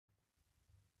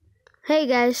Hey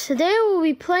guys, today we'll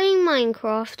be playing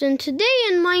Minecraft, and today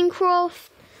in Minecraft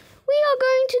we are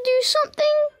going to do something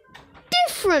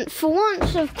different for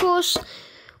once. Of course,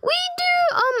 we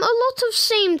do a lot of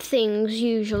same things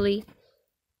usually.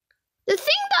 The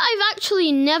thing that I've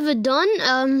actually never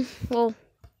done, well,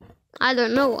 I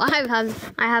don't know what I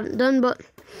haven't done, but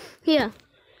yeah.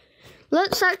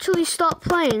 Let's actually start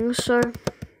playing, so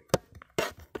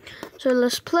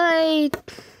let's play.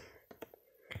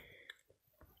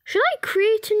 Should I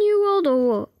create a new world or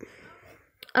what?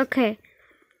 Okay.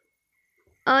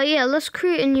 Yeah, let's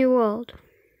create a new world.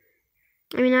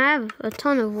 I mean, I have a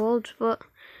ton of worlds, but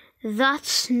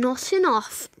that's not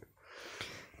enough.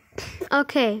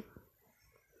 Okay.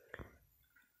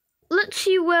 Let's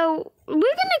see where we're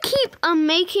gonna keep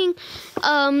making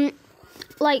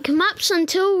like maps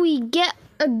until we get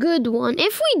a good one.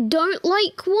 If we don't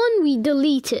like one, we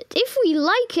delete it. If we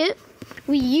like it,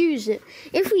 we use it.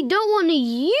 If we don't want to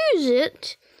use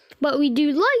it, but we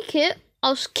do like it,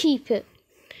 I'll keep it.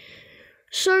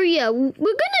 So yeah, we're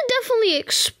gonna definitely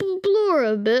explore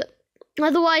a bit.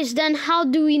 Otherwise, then how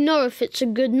do we know if it's a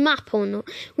good map or not?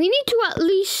 We need to at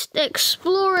least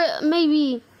explore it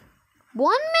maybe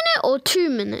 1 minute or 2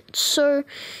 minutes. So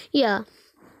yeah.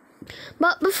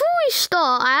 But before we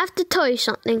start, I have to tell you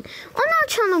something. On our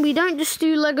channel, we don't just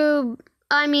do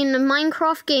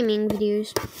Minecraft gaming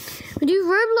videos. We do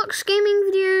Roblox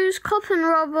gaming videos,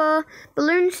 CopNRobber,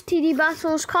 Bloons TD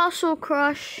Battles, Castle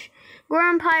Crush,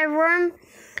 Grandpa Rome,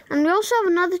 and we also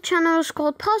have another channel. It's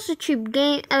called Parsatube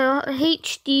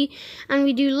HD, and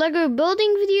we do Lego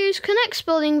building videos, Connects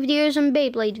building videos, and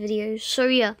Beyblade videos. So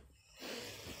yeah.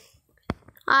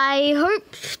 I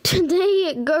hope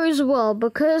today it goes well,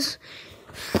 because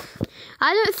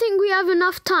I don't think we have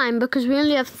enough time, because we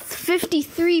only have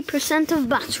 53% of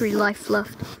battery life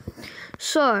left.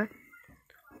 So,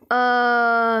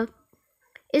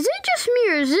 is it just me,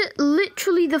 or is it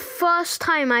literally the first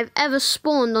time I've ever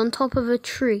spawned on top of a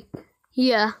tree?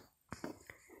 Yeah.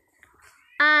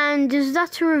 And is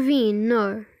that a ravine?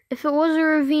 No. If it was a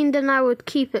ravine, then I would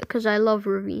keep it, because I love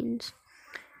ravines.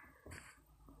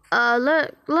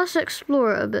 Let's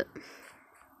explore it a bit.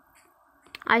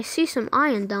 I see some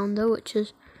iron down there, which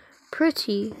is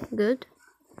pretty good.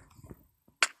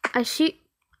 I see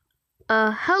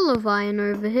a hell of iron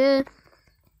over here.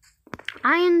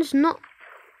 Iron's not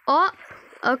up.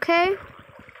 Okay.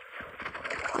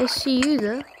 I see you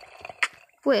there.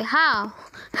 Wait, how?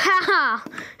 How?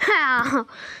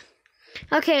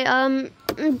 Okay, I'm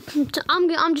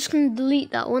just gonna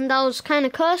delete that one. That was kind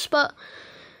of cursed, but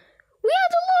we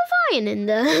had a lot of iron in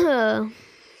there.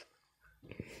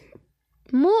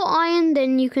 More iron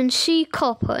than you can see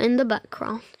copper in the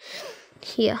background.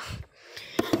 Here.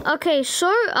 Okay,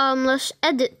 so let's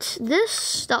edit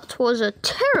this. That was a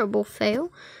terrible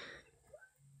fail.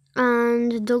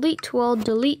 And delete world,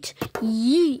 delete,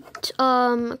 yeet.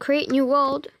 Create new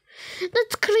world.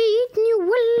 Let's create new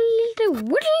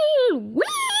world.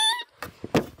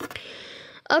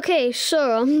 Okay,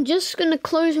 so I'm just gonna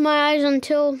close my eyes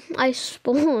until I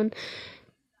spawn.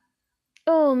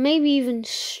 Oh, maybe even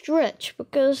stretch,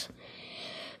 because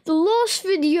the last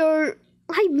video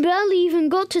I barely even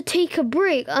got to take a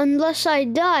break unless I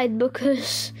died,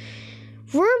 because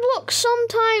Roblox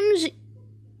sometimes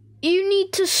you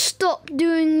need to stop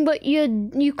doing what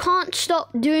you can't stop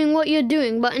doing what you're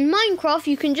doing, but in Minecraft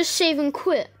you can just save and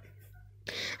quit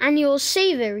and you'll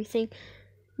save everything.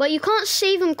 But you can't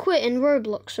save and quit in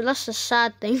Roblox, so that's a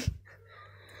sad thing.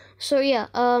 So yeah,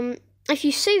 if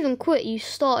you save and quit, you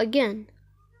start again.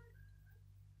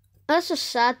 That's a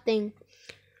sad thing.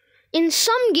 In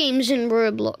some games in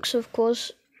Roblox, of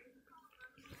course.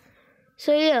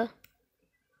 So yeah,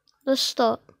 let's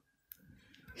start.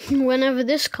 Whenever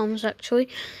this comes, actually.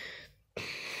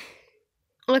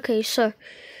 Okay, so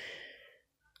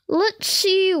let's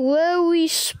see where we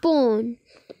spawn.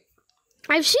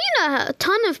 I've seen a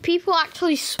ton of people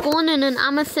actually spawn in an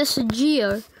amethyst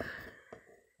geo.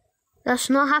 That's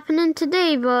not happening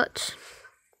today, but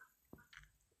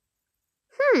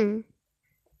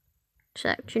it's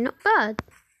actually not bad.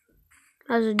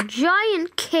 There's a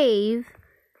giant cave.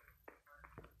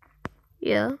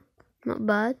 Yeah, not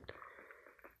bad.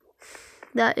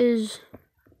 That is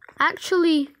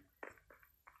actually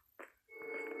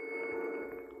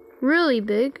really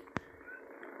big,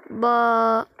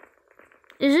 but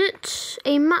is it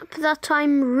a map that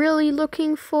I'm really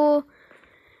looking for?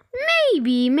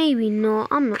 Maybe, maybe not.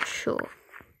 I'm not sure.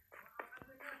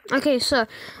 Okay, so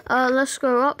let's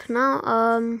go up now.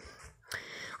 I'm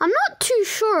not too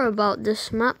sure about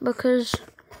this map because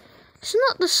it's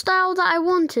not the style that I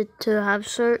wanted to have.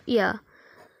 So yeah,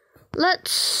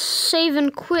 let's save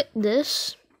and quit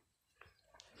this.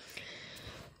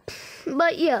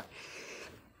 But yeah.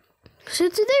 So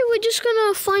today we're just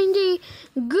gonna find a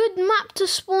good map to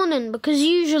spawn in, because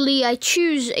usually I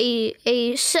choose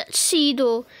a set seed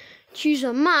or choose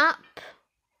a map.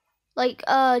 Like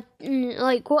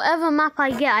whatever map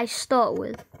I get, I start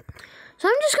with. So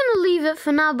I'm just gonna leave it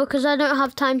for now because I don't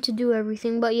have time to do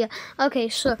everything. But yeah, okay.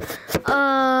 So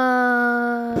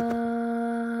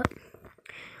I'm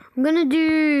gonna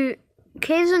do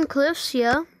caves and cliffs.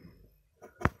 Yeah,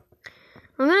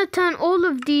 I'm gonna turn all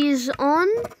of these on,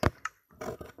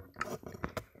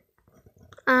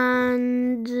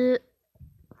 and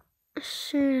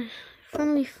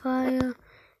friendly fire.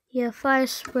 Yeah, fire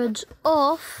spreads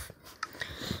off.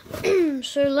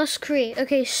 So let's create.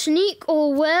 Okay, sneak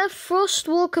or wear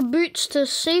Frostwalker boots to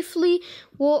safely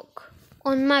walk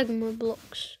on magma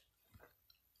blocks.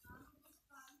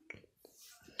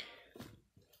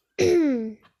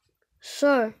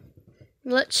 So,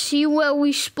 let's see where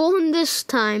we spawn this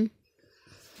time.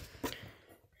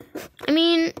 I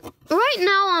mean, right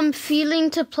now I'm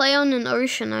feeling to play on an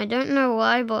ocean. I don't know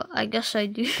why, but I guess I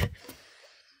do.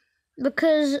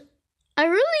 Because I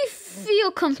really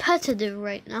feel competitive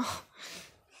right now.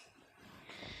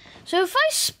 So if I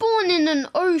spawn in an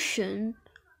ocean,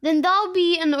 then that'll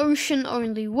be an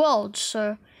ocean-only world.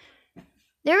 So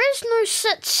there is no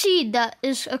set seed that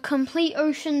is a complete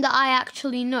ocean that I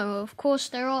actually know. Of course,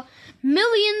 there are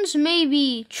millions,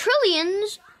 maybe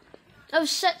trillions of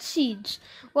set seeds.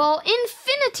 Well,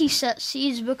 infinity set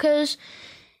seeds, because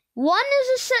 1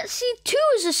 is a set seed, 2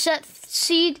 is a set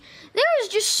seed. There is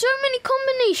just so many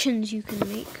combinations you can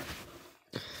make.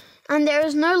 And there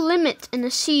is no limit in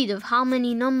a seed of how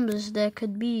many numbers there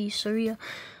could be. So yeah,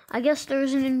 I guess there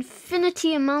is an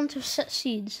infinity amount of set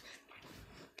seeds.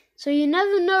 So you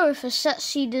never know if a set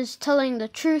seed is telling the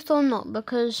truth or not,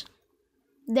 because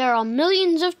there are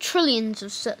millions of trillions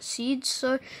of set seeds.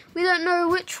 So we don't know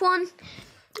which one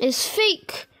is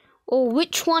fake or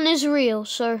which one is real.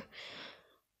 So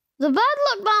the bad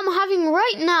luck that I'm having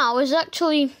right now is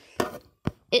actually,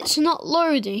 it's not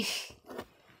loading.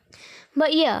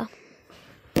 But yeah.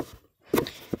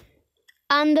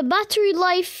 And the battery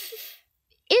life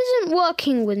isn't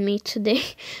working with me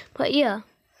today. But yeah.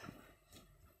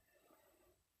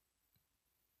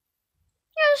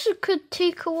 Yes, it could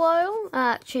take a while.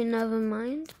 Actually, never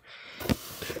mind.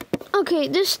 Okay,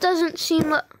 this doesn't seem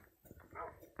like...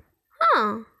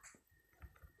 Huh.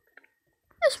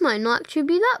 This might not actually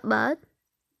be that bad.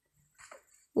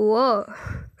 Whoa.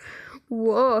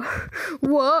 Whoa.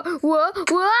 Whoa. Whoa.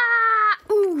 Whoa.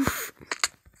 Oof.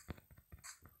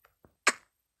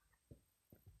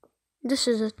 This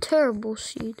is a terrible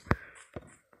seed.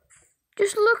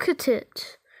 Just look at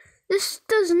it. This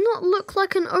does not look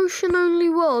like an ocean-only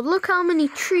world. Look how many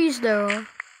trees there are.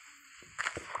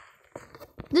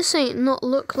 This ain't not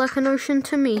look like an ocean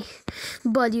to me,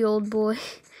 buddy old boy.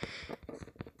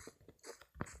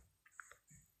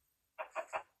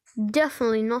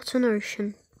 Definitely not an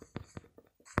ocean.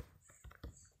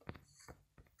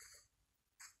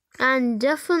 And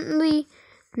definitely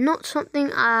not something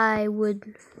I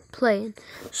would play in.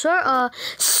 So,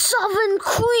 Southern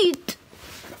Crete!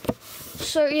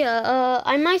 So yeah,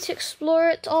 I might explore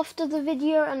it after the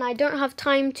video, and I don't have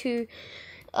time to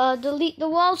delete the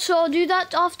world, so I'll do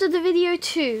that after the video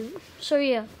too. So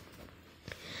yeah,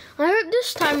 I hope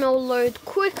this time it'll load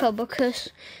quicker,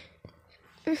 because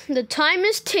the time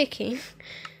is ticking.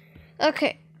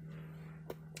 Okay,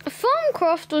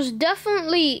 Farmcraft was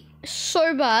definitely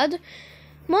so bad.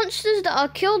 Monsters that are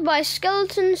killed by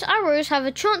skeletons' arrows have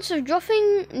a chance of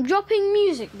dropping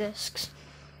music discs.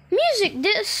 Music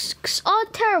discs are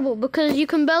terrible because you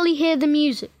can barely hear the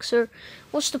music, so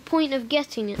what's the point of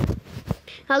getting it?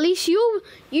 At least you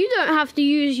don't have to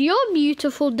use your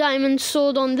beautiful diamond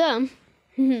sword on them.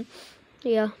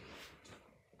 Yeah.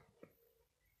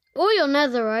 Or your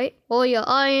netherite, or your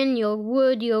iron, your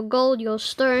wood, your gold, your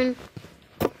stone.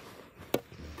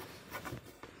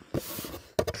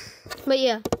 But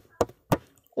yeah.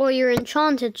 Or your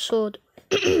enchanted sword.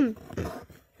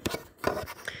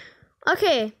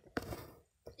 Okay.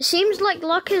 Seems like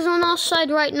luck is on our side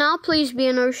right now. Please be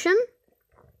an ocean.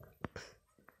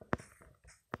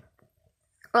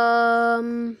 I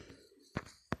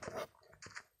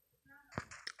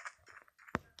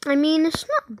mean, it's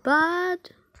not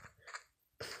bad.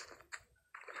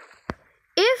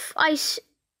 If I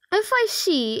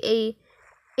see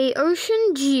a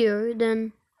ocean geo,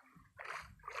 then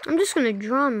I'm just gonna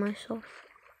drown myself.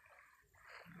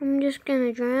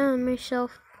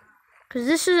 Because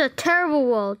this is a terrible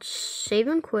world. Save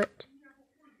and quit.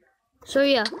 So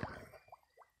yeah.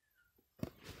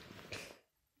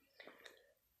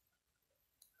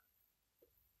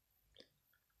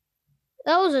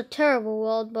 That was a terrible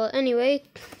world, but anyway,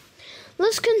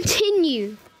 let's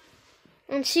continue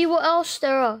and see what else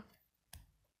there are.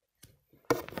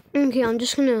 Okay, I'm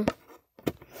just gonna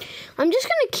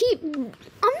keep, I'm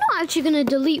not actually gonna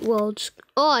delete worlds.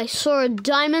 Oh, I saw a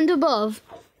diamond above.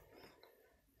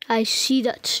 I see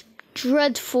that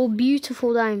dreadful,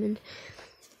 beautiful diamond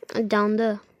down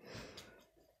there.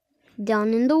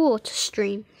 Down in the water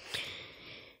stream.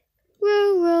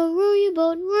 Row, row, row your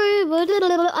boat, row your boat.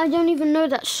 I don't even know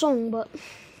that song, but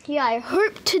yeah, I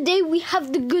hope today we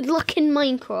have the good luck in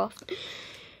Minecraft.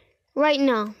 Right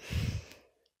now.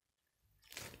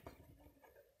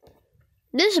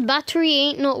 This battery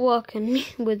ain't not working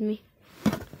with me.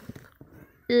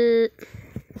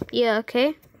 Yeah,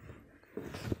 okay.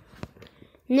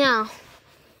 Now.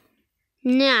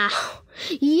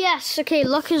 Yes, okay,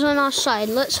 luck is on our side.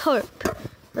 Let's hope.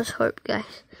 Let's hope,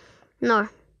 guys. No.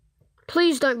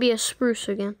 Please don't be a spruce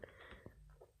again.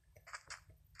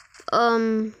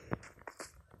 I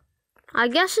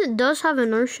guess it does have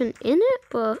an ocean in it,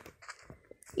 but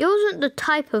it wasn't the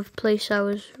type of place I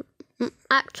was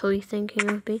actually thinking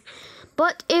of being.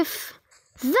 But if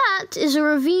that is a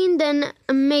ravine, then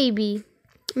maybe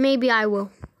I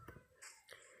will.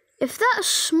 If that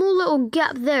small little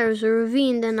gap there is a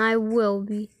ravine, then I will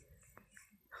be.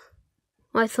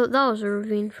 I thought that was a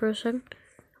ravine for a second.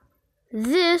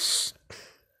 This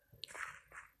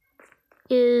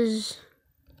is...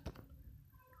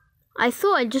 I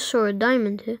thought I just saw a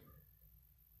diamond here.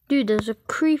 Dude, there's a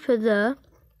creeper there.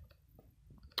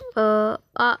 I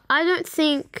don't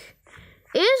think...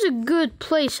 It is a good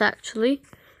place, actually.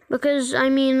 Because, I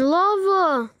mean,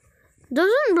 lava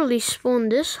doesn't really spawn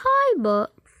this high,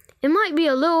 but it might be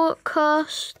a little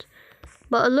cursed,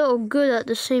 but a little good at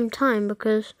the same time,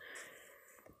 because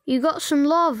you got some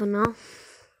lava now.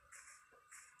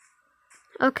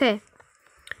 Okay.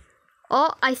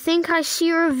 Oh, I think I see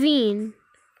a ravine.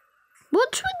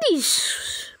 What's with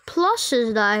these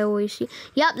pluses that I always see?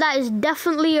 Yep, that is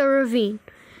definitely a ravine.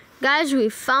 Guys, we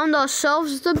found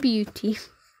ourselves the beauty.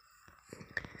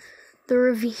 The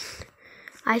ravine.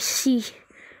 I see.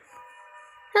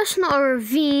 That's not a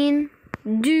ravine.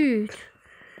 Dude.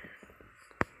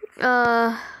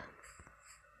 No.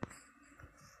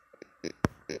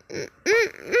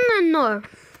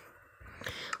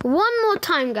 One more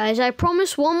time, guys. I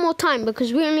promise one more time,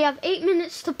 because we only have 8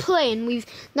 minutes to play and we've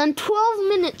done 12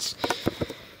 minutes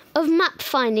of map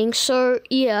finding. So,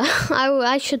 yeah,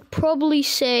 I should probably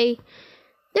say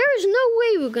there is no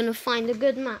way we're going to find a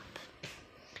good map.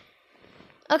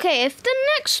 Okay, if the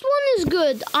next one is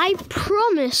good, I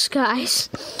promise, guys,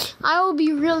 I will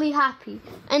be really happy.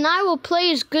 And I will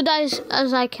play as good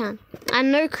as I can.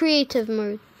 And no creative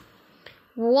mode.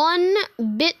 One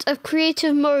bit of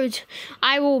creative mode,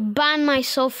 I will ban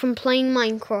myself from playing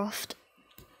Minecraft.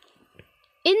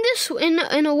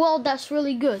 In a world that's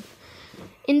really good.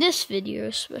 In this video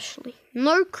especially.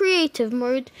 No creative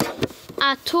mode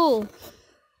at all.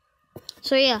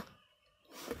 So yeah.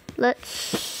 Let's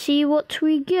see what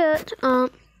we get. I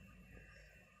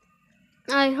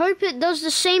hope it does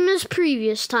the same as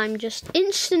previous time. Just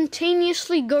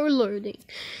instantaneously go loading.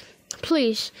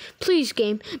 Please, please,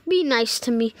 game, be nice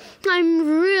to me.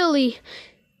 I'm really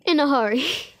in a hurry.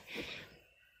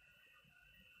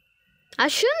 I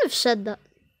shouldn't have said that.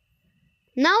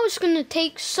 Now it's going to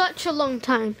take such a long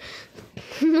time.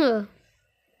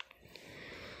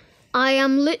 I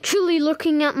am literally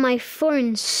looking at my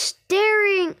phone,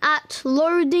 staring at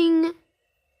loading,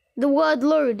 the word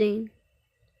loading.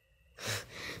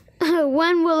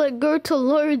 When will it go to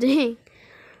loading?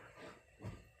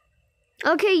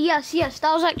 Okay, yes,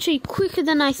 that was actually quicker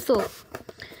than I thought.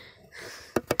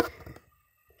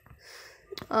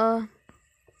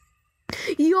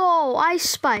 Yo, ice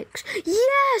spikes.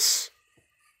 Yes!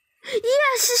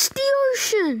 Yes, it's the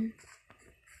ocean!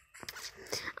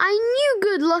 I knew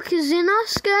good luck is in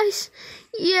us, guys.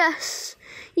 Yes.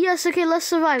 Yes, okay, let's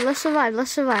survive. Is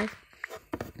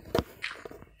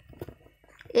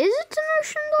it an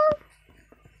ocean, though?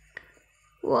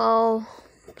 Well,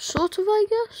 sort of, I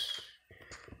guess.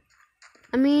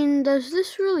 I mean, does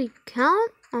this really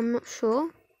count? I'm not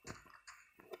sure.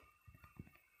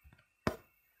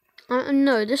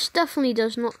 No, this definitely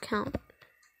does not count.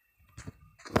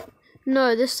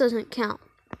 No, this doesn't count.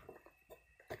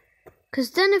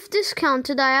 Because then if this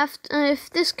counted, I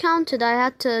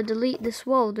had to delete this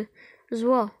world as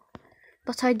well.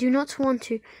 But I do not want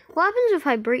to. What happens if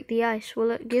I break the ice?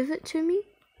 Will it give it to me?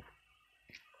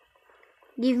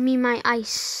 Give me my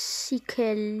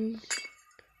icicles.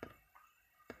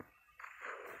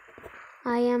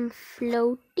 I am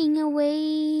floating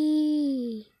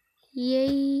away.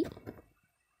 Yay.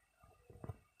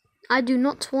 I do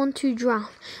not want to drown.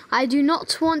 I do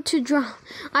not want to drown.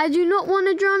 I do not want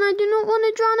to drown. I do not want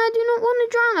to drown. I do not want to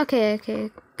drown. Okay.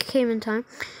 Came in time.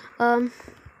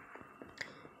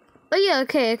 But yeah,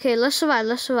 okay. Let's survive.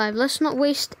 Let's not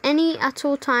waste any at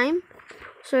all time.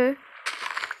 So,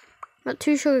 got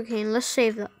 2 sugarcane. Let's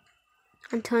save that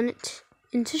and turn it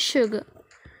into sugar.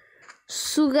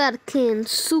 Sugarcane.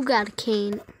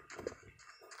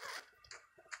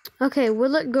 Okay,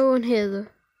 will it go in here though?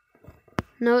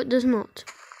 No, it does not.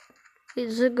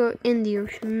 Does it go in the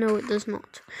ocean? No, it does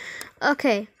not.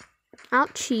 Okay, I'll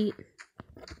cheat.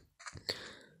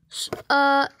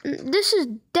 This is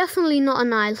definitely not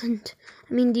an island.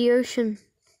 I mean the ocean.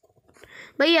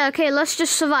 But yeah, okay, let's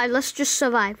just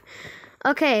survive.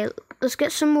 Okay, let's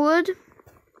get some wood.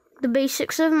 The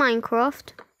basics of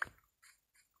Minecraft.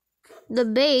 The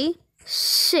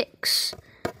basics.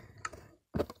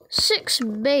 6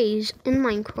 bays in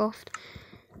Minecraft.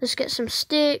 Let's get some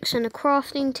sticks and a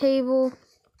crafting table.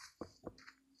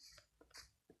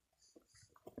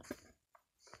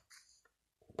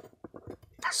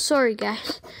 Sorry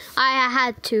guys,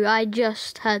 I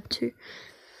just had to.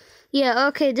 Yeah,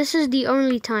 okay, this is the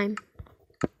only time.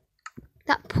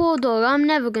 That poor dog, I'm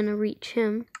never gonna reach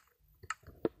him.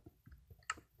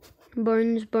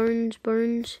 Bones.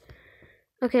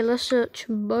 Okay, let's search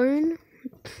bone.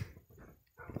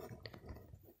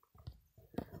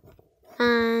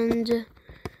 And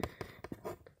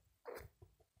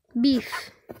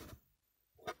beef.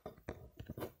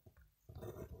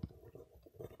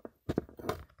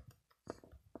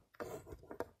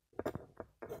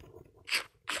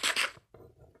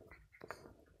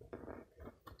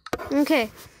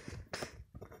 Okay.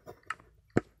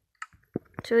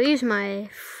 So he's my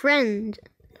friend.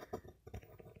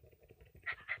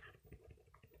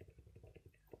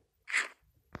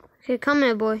 Okay, come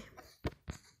here, boy.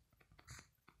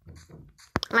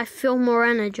 I feel more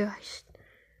energized.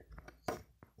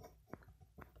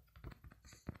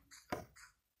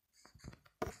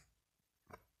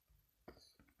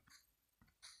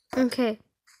 Okay.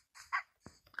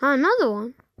 Oh, another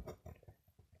one.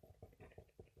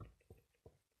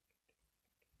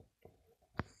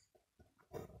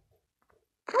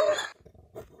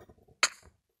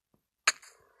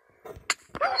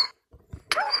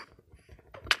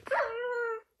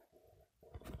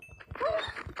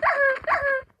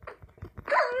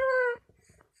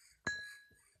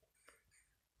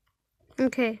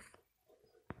 Okay.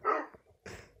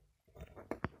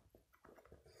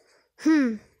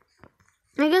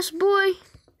 I guess, boy,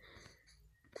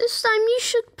 this time you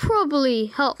should probably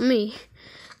help me.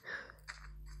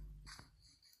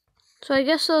 So I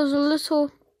guess there was a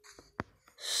little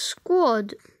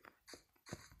squad.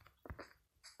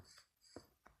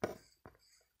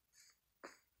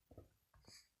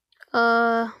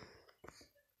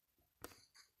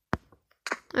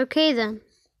 Okay then.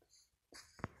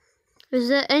 Is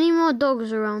there any more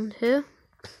dogs around here?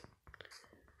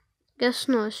 Guess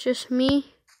not, it's just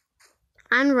me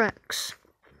and Rex.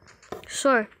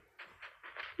 So,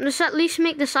 let's at least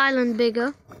make this island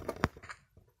bigger.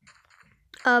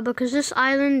 Because this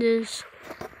island is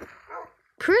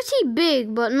pretty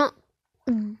big, but not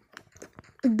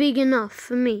big enough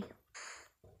for me.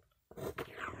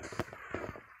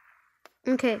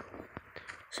 Okay,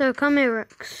 so come here,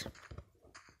 Rex.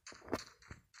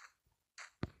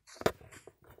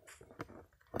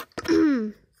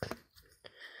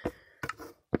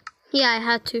 Yeah, I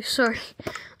had to, sorry.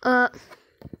 And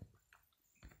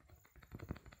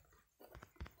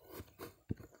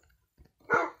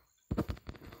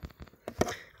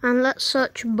let's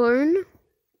search bone.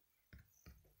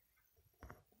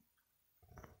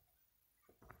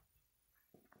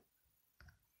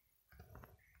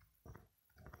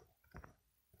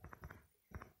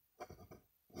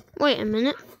 Wait a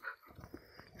minute.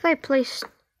 If I place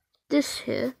this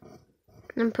here,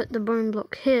 and put the bone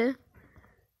block here,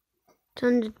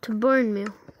 turn it to bone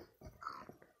meal.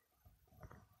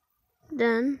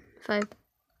 Then, if I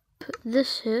put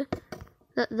this here,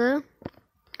 that there,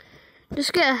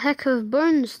 just get a heck of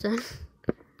bones then.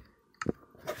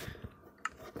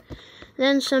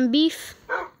 Then some beef,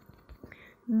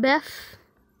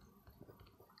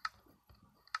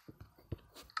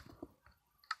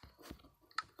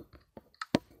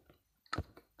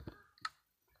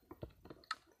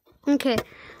 Okay,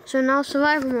 so now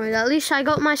survival mode. At least I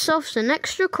got myself an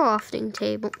extra crafting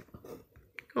table.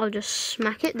 I'll just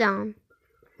smack it down.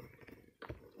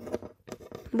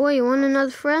 Boy, you want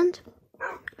another friend?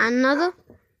 Another?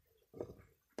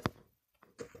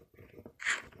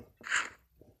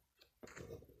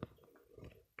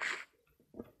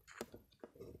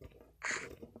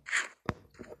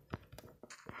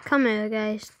 Come here,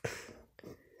 guys.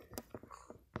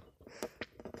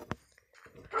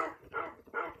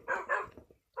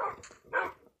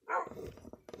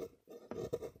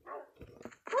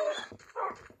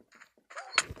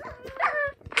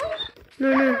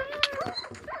 No, no.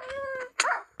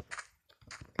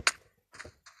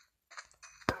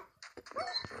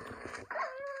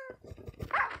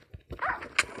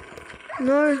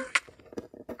 No.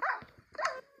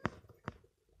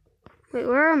 Wait,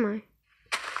 where am I?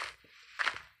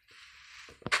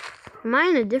 Am I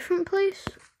in a different place?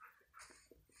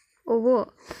 Or what?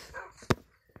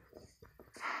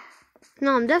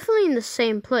 No, I'm definitely in the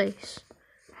same place.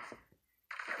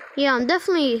 Yeah, I'm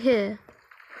definitely here.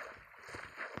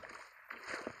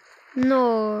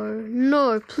 No,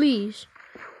 no, please.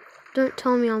 Don't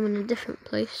tell me I'm in a different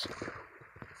place.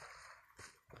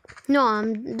 No,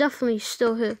 I'm definitely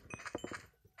still here.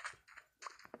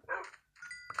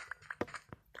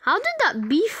 How did that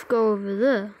beef go over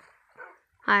there?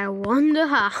 I wonder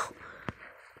how.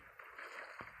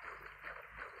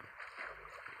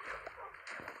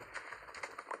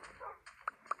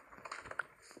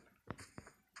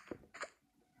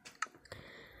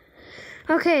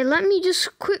 Okay, let me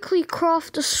just quickly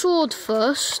craft a sword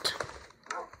first.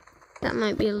 That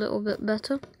might be a little bit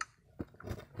better.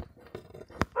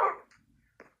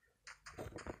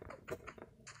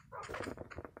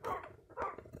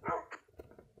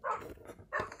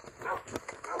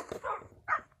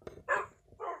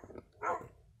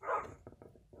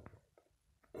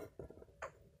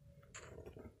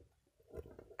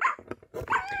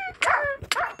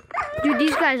 Dude,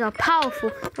 these guys are powerful.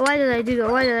 Why did I do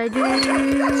that? Why did I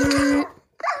do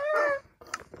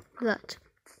that?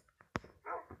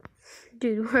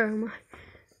 Dude, where am I?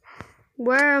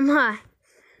 Where am I?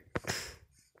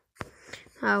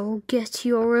 I will get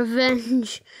your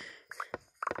revenge.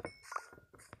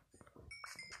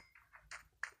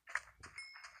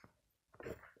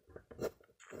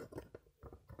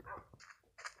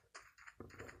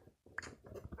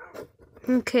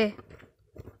 Okay.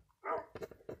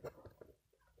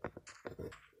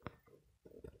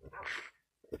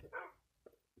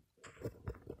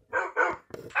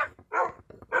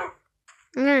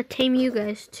 I'm gonna tame you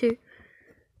guys too.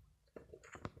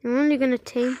 I'm only gonna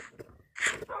tame.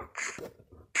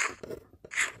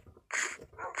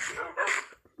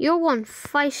 You're one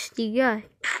feisty guy.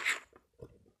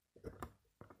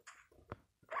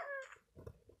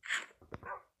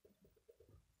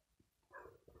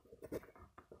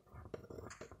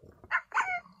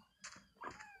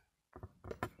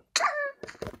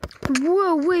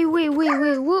 Whoa, wait,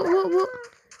 what?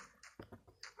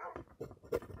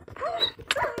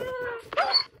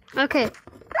 Okay.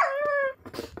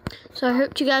 So I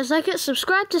hope you guys like it.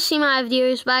 Subscribe to see my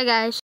videos. Bye, guys.